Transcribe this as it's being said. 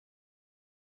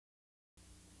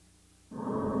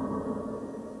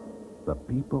The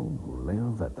people who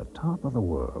live at the top of the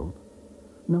world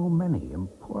know many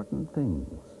important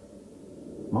things.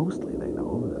 Mostly they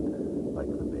know that, like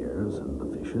the bears and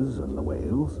the fishes and the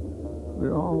whales,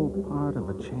 we're all part of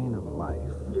a chain of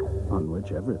life on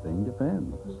which everything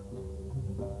depends.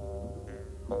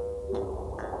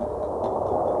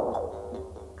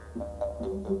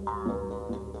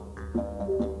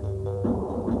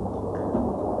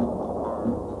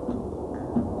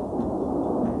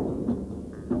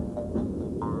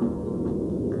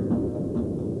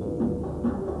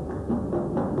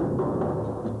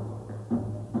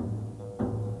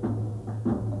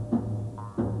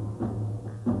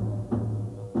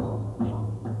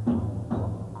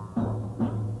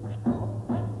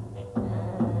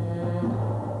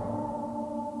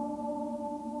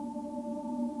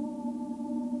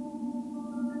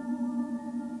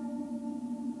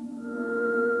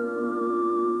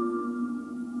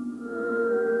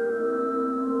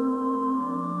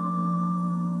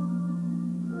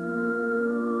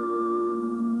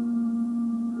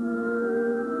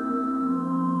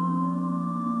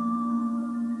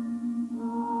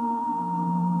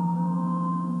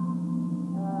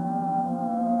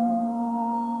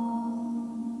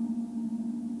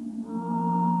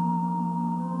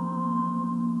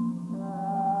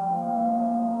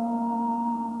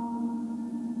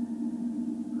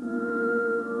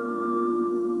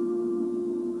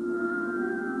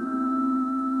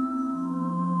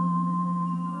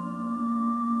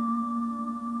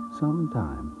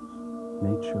 Sometimes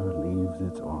nature leaves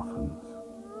its orphans.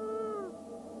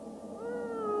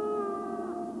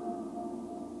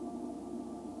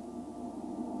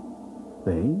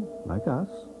 They, like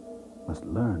us, must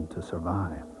learn to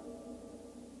survive.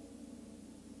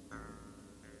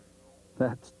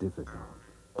 That's difficult.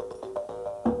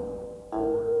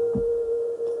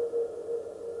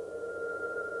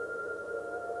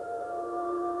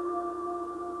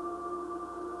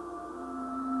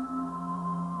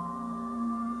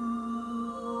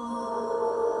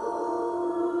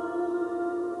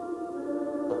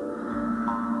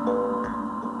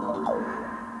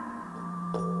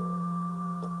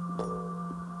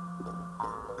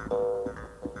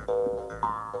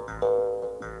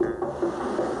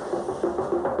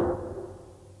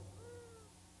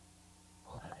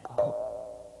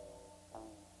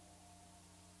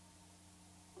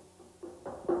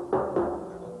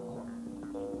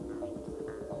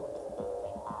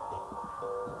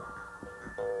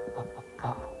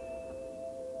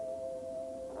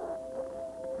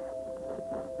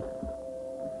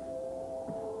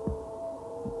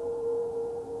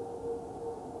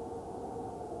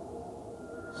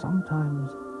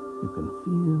 Sometimes you can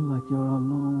feel like you're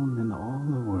alone in all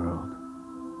the world.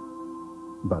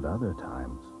 But other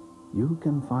times, you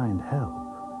can find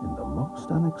help in the most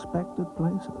unexpected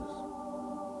places.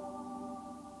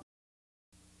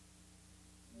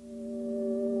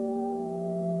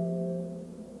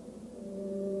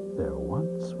 There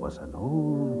once was an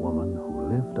old woman who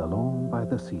lived alone by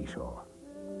the seashore.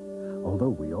 Although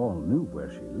we all knew where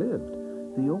she lived,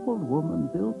 the old woman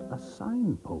built a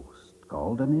signpost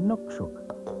called an inukshuk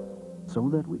so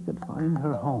that we could find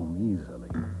her home easily.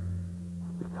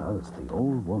 Because the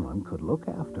old woman could look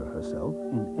after herself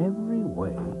in every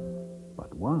way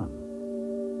but one.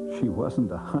 She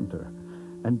wasn't a hunter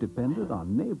and depended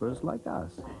on neighbors like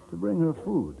us to bring her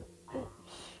food.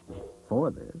 For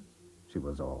this, she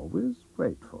was always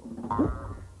grateful.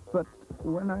 But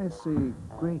when I say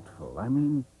grateful, I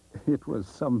mean it was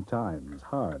sometimes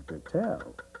hard to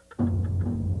tell.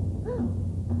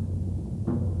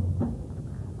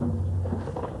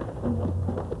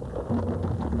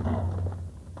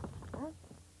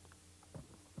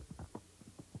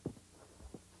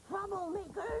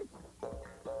 Troublemakers!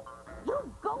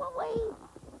 You go away!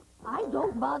 I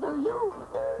don't bother you.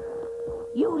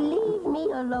 You leave me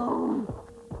alone.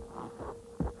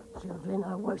 Children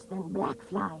are worse than black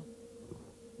fly.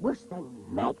 Worse than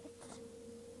maggots.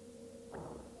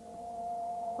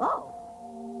 Oh,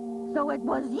 so it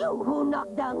was you who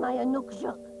knocked down my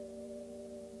inukshuk.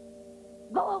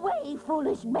 Go away,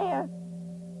 foolish bear.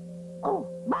 Oh,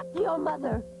 back to your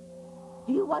mother.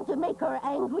 Do you want to make her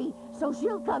angry so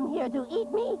she'll come here to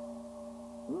eat me?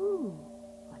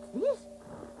 What's this?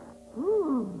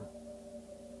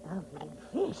 Lovely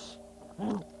fish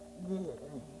and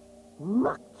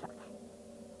mukchuk.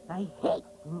 I hate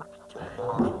mukchuk.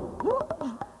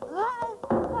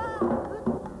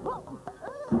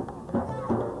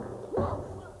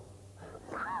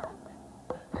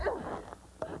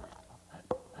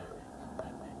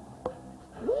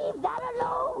 Leave that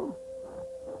alone.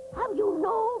 Have you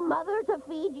no mother to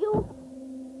feed you?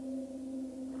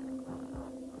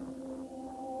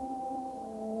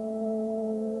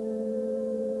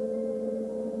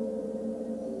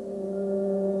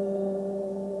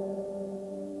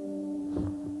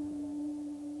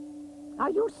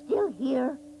 Are you still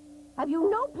here? Have you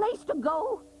no place to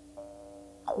go?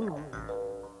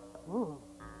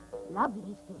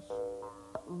 Lovely fish.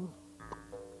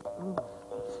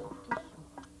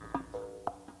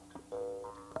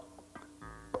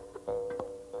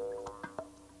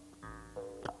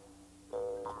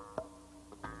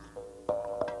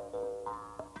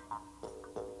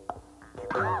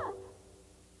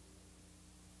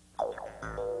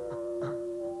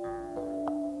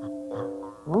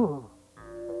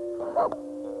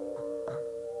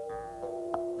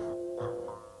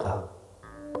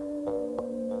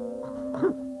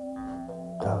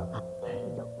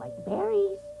 You don't like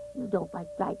berries, you don't like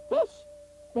dried fish,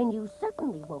 then you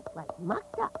certainly won't like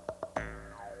mucked up.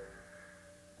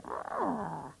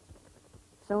 Ah,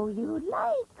 so you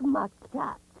like mucked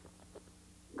up.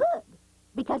 Good,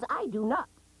 because I do not.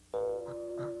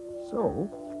 So,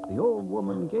 the old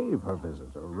woman gave her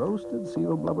visitor roasted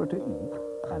seal blubber to eat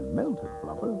and melted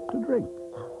blubber to drink.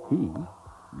 He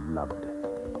loved it.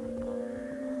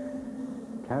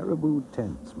 Caribou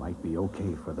tents might be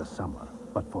okay for the summer,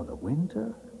 but for the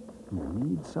winter, you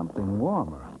need something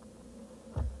warmer.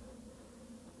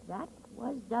 That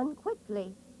was done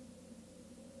quickly.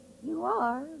 You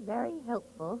are very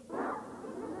helpful.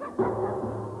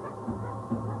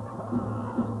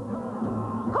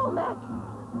 Comac!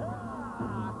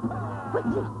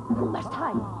 Quickly, we must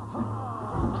hide.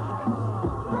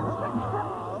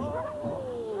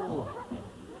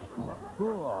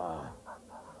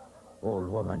 Old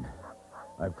woman,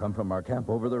 I've come from our camp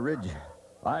over the ridge.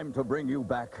 I'm to bring you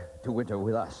back to winter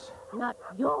with us. Not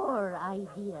your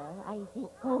idea, I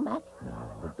think, Comac.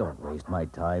 But don't waste my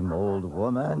time, old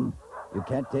woman. You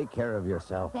can't take care of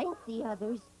yourself. Thank the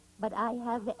others, but I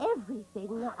have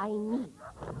everything I need.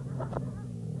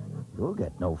 You'll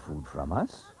get no food from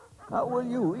us. How will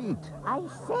you eat? I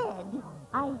said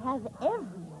I have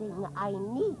everything I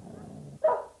need.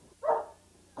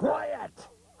 Quiet!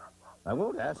 I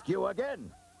won't ask you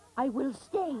again. I will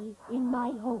stay in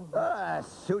my home.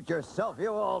 Suit yourself, you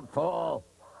old fool.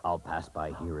 I'll pass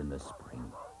by here in the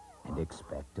spring and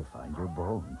expect to find your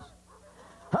bones.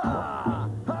 Ha!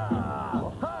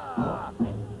 Ha! Ha!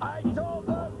 I told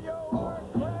them you were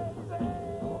crazy!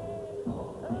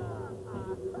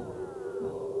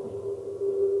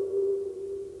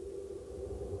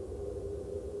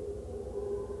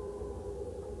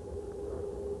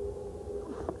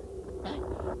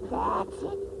 That's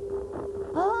it.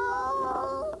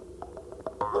 Oh!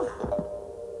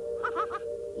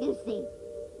 You see,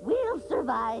 we'll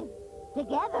survive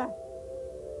together.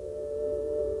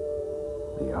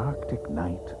 The Arctic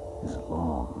night is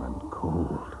long and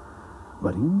cold,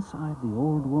 but inside the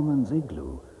old woman's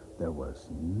igloo, there was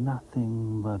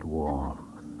nothing but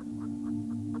warmth.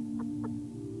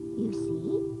 You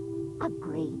see, a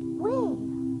great wave.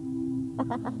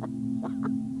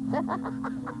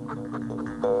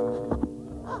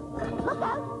 Look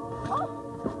out!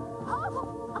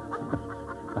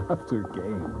 After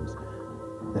games,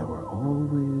 there were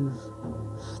always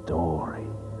stories.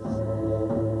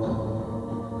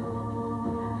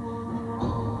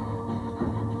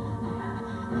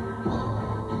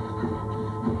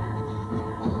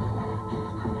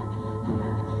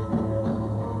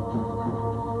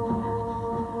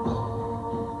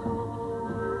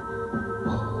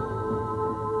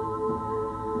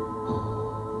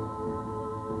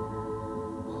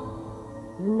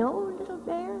 You know, little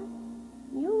bear,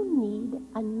 you need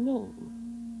a name.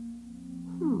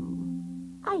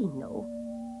 I know.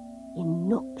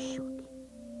 Inukshuk.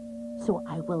 So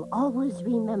I will always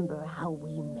remember how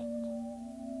we met.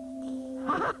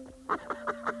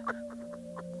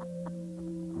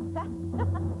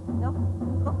 No.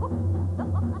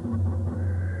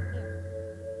 Here.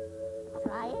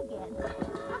 Try again.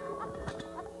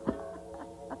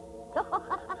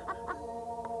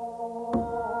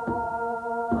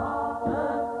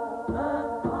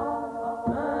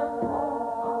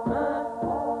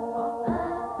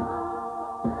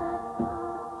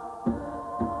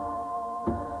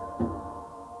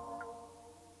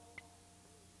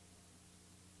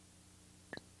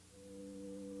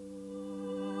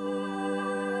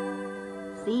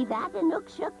 See that,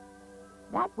 Inukshuk?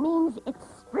 That means it's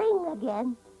spring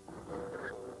again.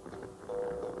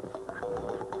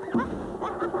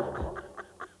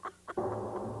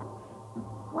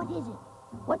 What is it?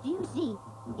 What do you see?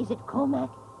 Is it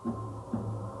Comac?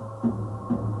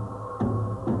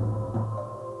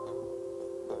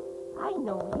 I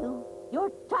know you.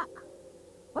 You're Tuck.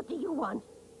 What do you want?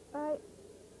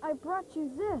 I brought you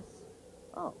this.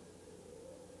 Oh.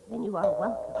 Then you are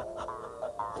welcome.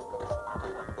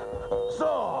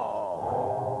 So,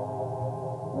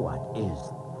 what is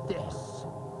this?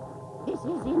 This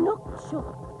is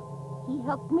Inukshuk. He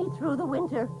helped me through the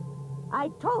winter. I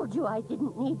told you I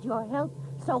didn't need your help,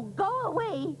 so go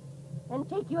away and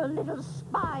take your little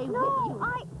spy with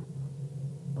you.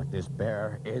 But this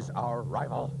bear is our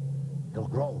rival. He'll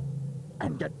grow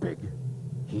and get big.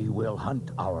 He will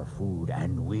hunt our food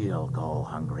and we'll go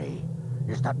hungry.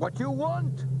 Is that what you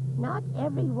want? Not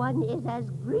everyone is as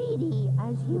greedy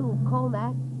as you,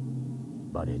 Comac.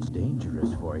 But it's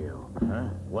dangerous for you. Huh?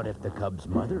 What if the cub's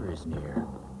mother is near?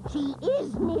 She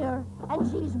is near, and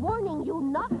she's warning you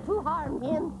not to harm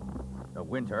him. The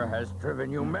winter has driven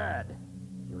you mad.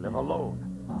 You live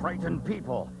alone, frighten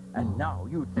people, and now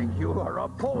you think you are a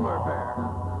polar bear.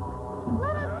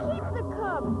 Let us keep the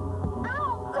cub. Ow!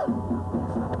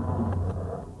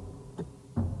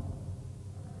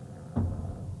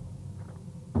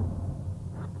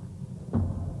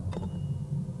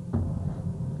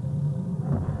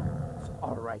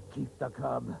 All right, keep the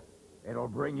cub. It'll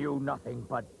bring you nothing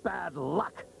but bad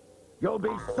luck. You'll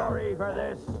be sorry for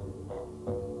this.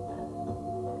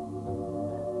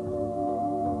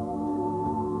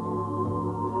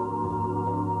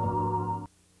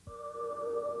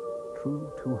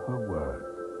 True to her word,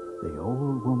 the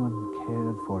old woman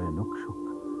cared for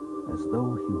Inukshuk as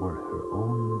though he were her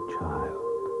own child.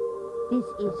 This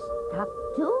is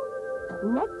Taktu,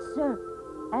 Netzer,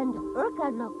 and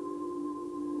Urkaluk.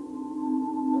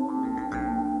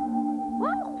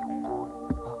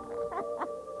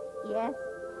 Yes,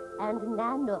 and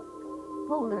Nanook,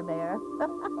 polar bear.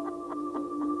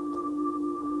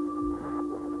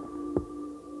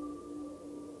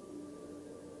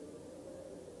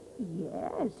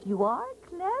 Yes, you are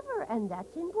clever, and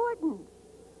that's important.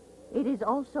 It is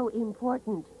also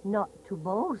important not to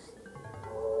boast.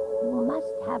 You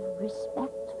must have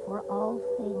respect for all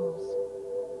things.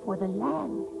 For the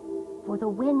land, for the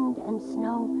wind and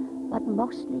snow, but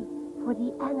mostly for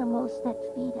the animals that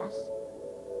feed us.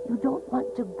 You don't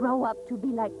want to grow up to be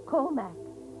like Comac,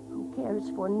 who cares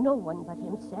for no one but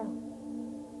himself.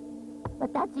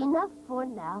 But that's enough for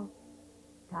now.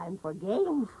 Time for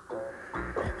games.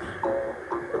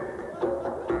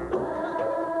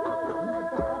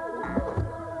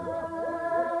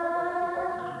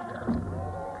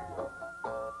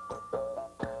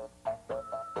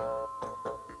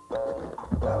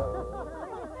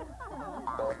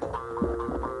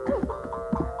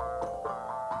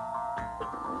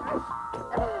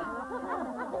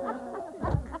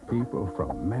 People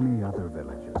from many other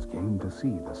villages came to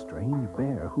see the strange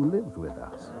bear who lived with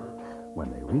us.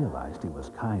 When they realized he was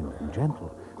kind and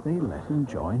gentle, they let him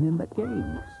join in the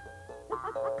games.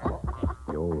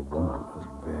 The old woman was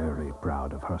very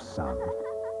proud of her son.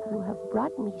 You have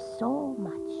brought me so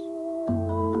much.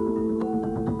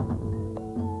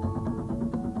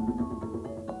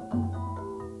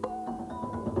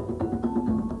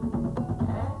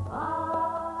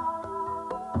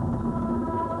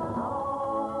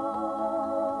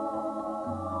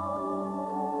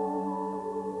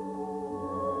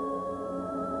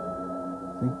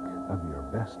 Think of your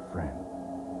best friend.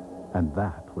 And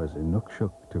that was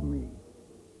Inukshuk to me.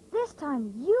 This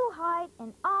time you hide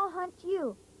and I'll hunt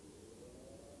you.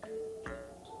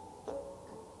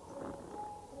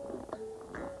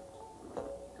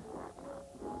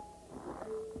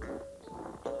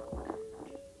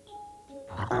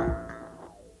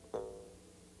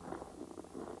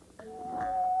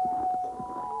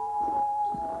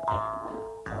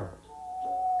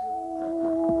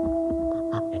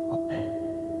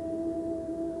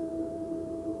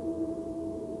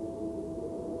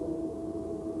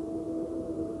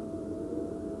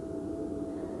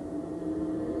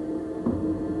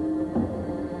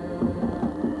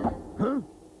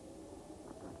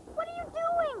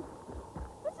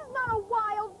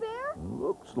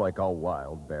 Like a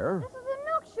wild bear. This is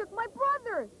Inukshuk, my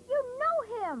brother. You know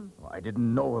him. I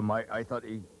didn't know him. I thought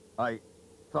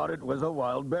it was a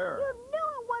wild bear. You knew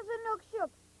it was Inukshuk,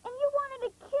 and you wanted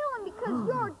to kill him because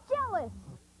you're jealous.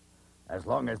 As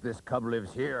long as this cub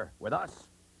lives here with us,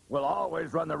 we'll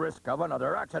always run the risk of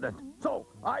another accident. So,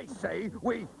 I say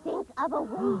we... Think of a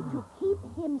way to keep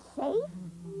him safe?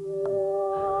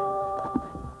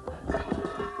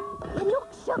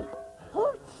 Inukshuk,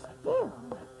 hold still.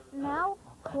 Now,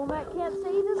 Comac can't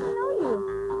say he doesn't know you.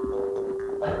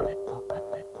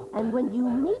 And when you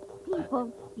meet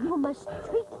people, you must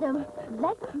treat them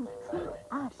like you treat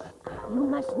us. You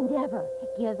must never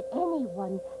give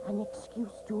anyone an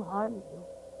excuse to harm you.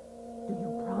 Do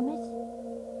you promise?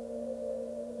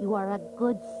 You are a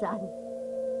good son.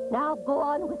 Now go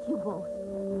on with you both.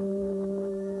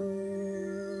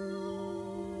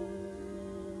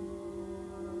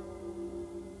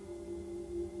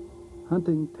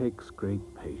 Hunting takes great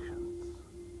patience.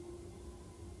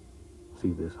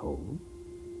 See this hole?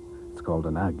 It's called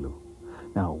an igloo.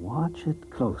 Now watch it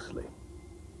closely.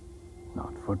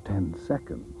 Not for 10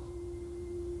 seconds.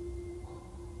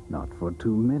 Not for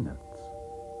 2 minutes.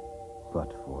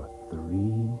 But for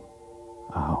 3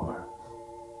 hours.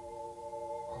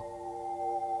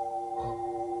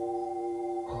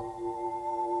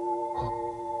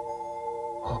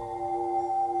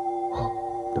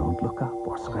 Don't look up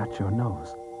or scratch your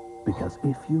nose, because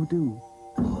if you do,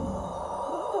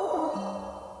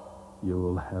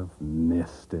 you'll have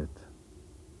missed it.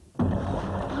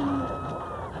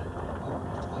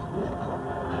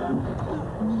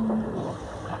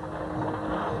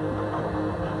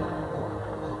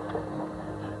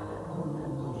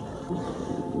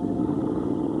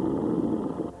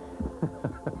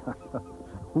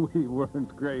 We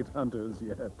weren't great hunters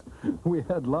yet. We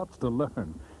had lots to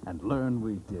learn, and learn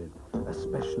we did,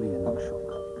 especially in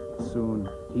Ukshuk. Soon,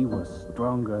 he was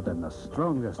stronger than the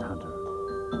strongest hunter.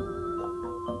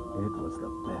 It was the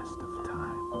best of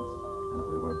times, and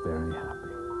we were very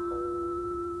happy.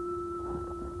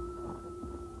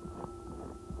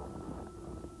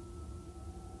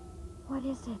 What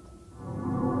is it?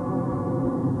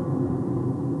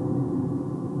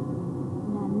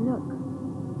 Nanook,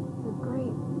 the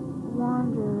great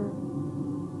wanderer.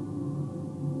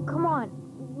 Come on,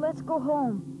 let's go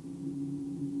home.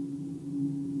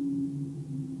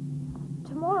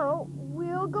 Tomorrow,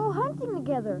 we'll go hunting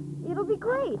together. It'll be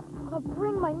great. I'll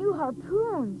bring my new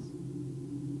harpoons.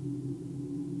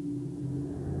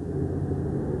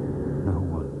 No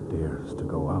one dares to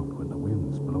go out when the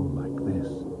winds blow like this.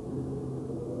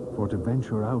 For to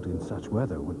venture out in such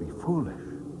weather would be foolish.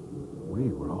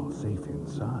 We were all safe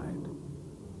inside.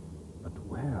 But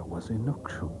where was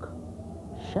Inukshuk?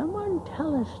 Someone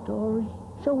tell a story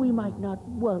so we might not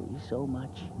worry so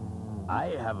much.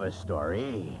 I have a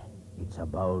story. It's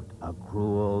about a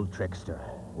cruel trickster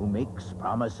who makes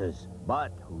promises,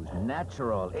 but whose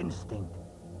natural instinct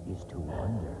is to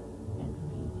wander and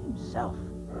feed himself.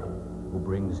 Who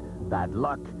brings bad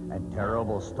luck and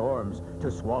terrible storms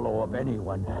to swallow up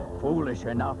anyone foolish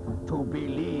enough to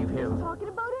believe him. Talking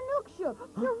about Inukshuk.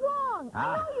 You're wrong.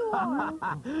 I know you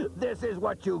are. This is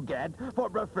what you get for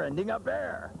befriending a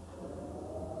bear.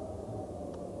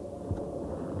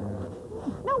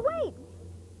 No, wait.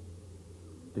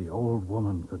 The old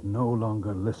woman could no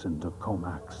longer listen to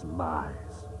Comac's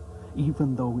lies.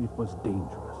 Even though it was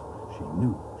dangerous, she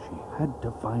knew she had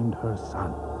to find her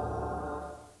son.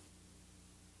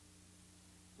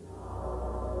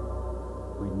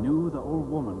 We knew the old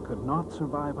woman could not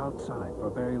survive outside for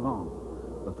very long,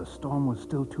 but the storm was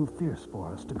still too fierce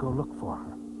for us to go look for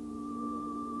her.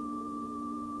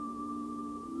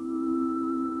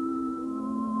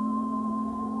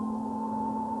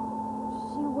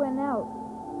 She went out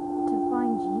to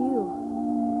find you.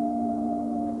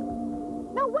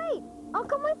 No, wait! I'll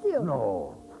come with you.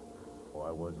 No. Oh,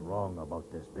 I was wrong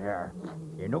about this bear.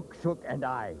 Inukshuk and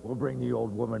I will bring the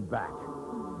old woman back.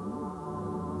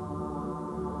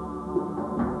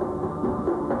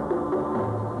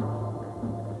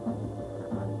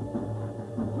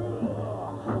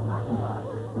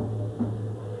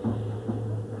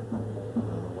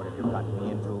 What have you gotten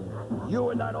me into? You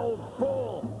and that old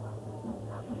fool!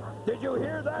 Did you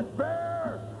hear that,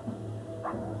 bear?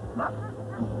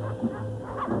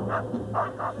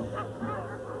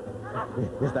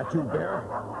 Is that you, bear?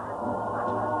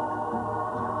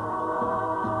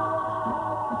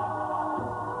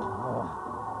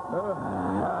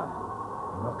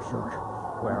 Inukshuk,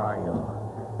 where are you?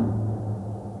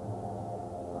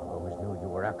 I always knew you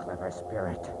were a clever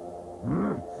spirit.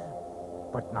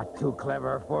 But not too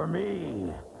clever for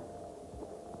me.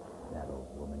 That old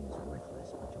woman is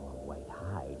worthless, but your white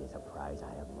hide is a prize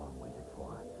I have long waited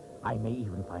for. I may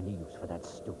even find a use for that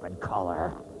stupid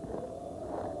collar.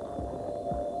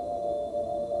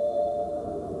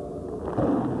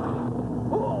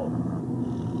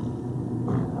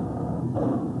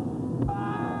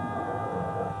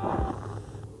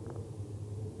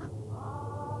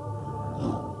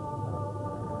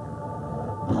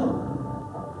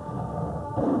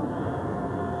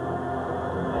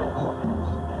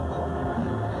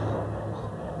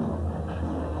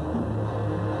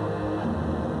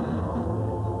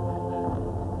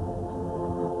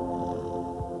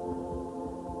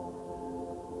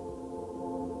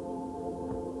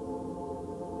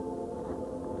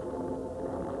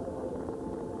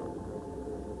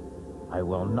 I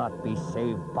will not be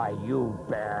saved by you,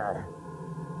 bear.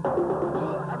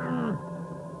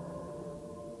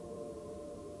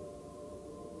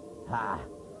 Ha!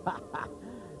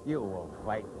 You will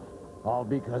fight All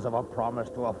because of a promise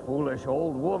to a foolish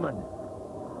old woman.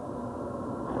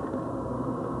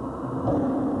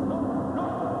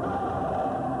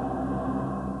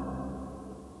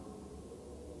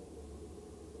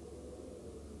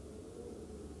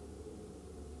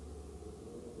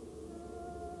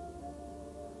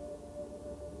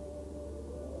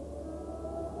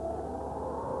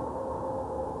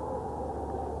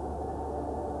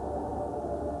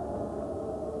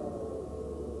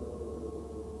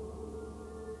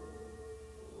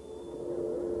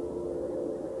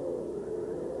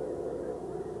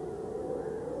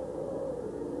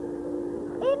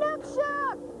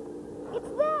 It's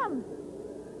them!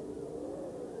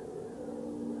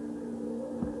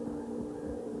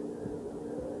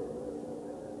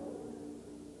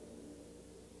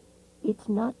 It's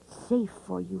not safe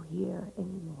for you here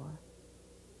anymore.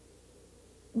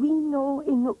 We know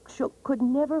Inukshuk could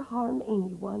never harm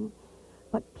anyone,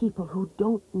 but people who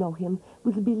don't know him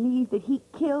will believe that he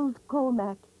killed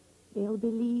Comac. They'll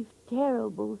believe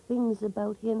terrible things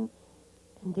about him,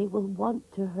 and they will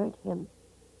want to hurt him.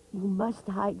 You must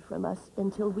hide from us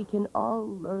until we can all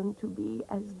learn to be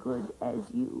as good as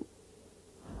you.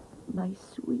 My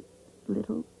sweet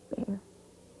little bear.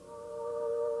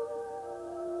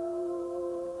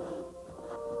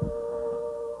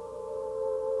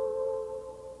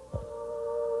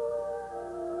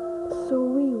 So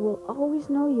we will always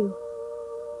know you.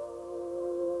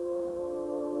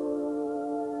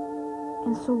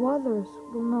 And so others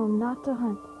will know not to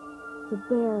hunt the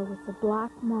bear with the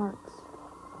black marks.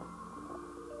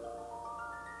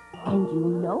 And you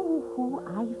know who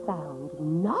I found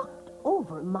knocked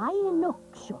over my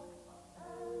Inukshuk?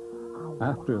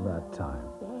 After that time,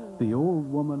 the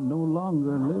old woman no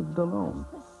longer lived alone.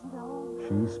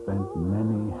 She spent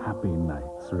many happy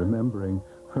nights remembering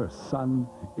her son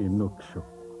Inukshuk.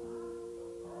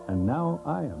 And now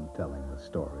I am telling the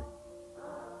story,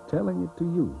 telling it to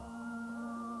you,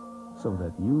 so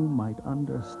that you might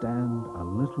understand a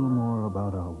little more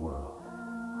about our world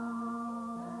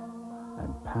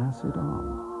and pass it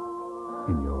on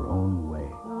in your own way.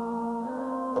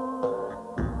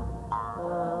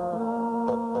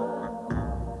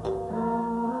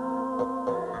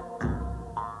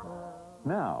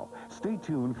 Now, stay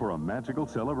tuned for a magical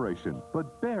celebration,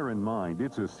 but bear in mind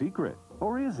it's a secret.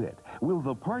 Or is it? Will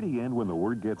the party end when the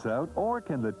word gets out, or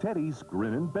can the teddies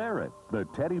grin and bear it? The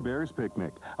Teddy Bears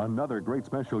Picnic, another great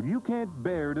special you can't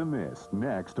bear to miss,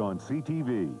 next on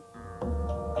CTV.